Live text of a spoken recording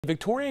The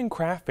Victorian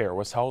Craft Fair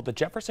was held at the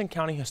Jefferson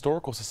County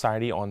Historical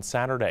Society on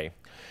Saturday.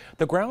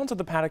 The grounds of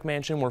the Paddock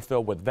Mansion were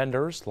filled with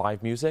vendors,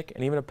 live music,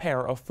 and even a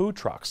pair of food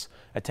trucks.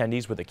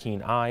 Attendees with a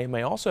keen eye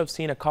may also have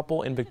seen a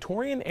couple in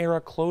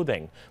Victorian-era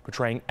clothing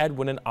portraying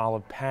Edwin and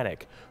Olive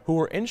Paddock, who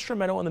were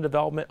instrumental in the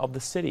development of the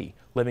city,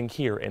 living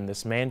here in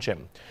this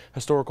mansion.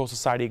 Historical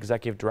Society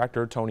Executive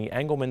Director Tony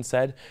Engelman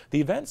said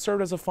the event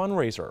served as a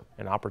fundraiser,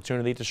 an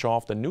opportunity to show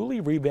off the newly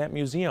revamped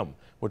museum,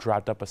 which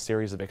wrapped up a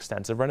series of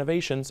extensive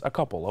renovations a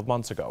couple of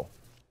months ago.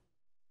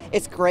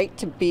 It's great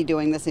to be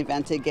doing this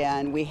event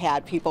again. We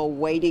had people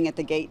waiting at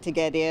the gate to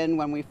get in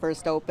when we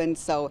first opened,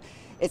 so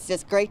it's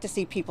just great to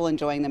see people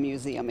enjoying the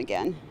museum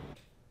again.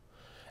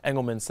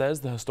 Engelman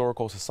says the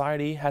Historical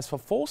Society has a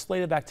full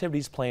slate of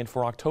activities planned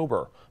for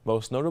October,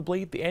 most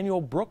notably the annual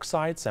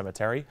Brookside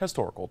Cemetery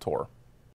Historical Tour.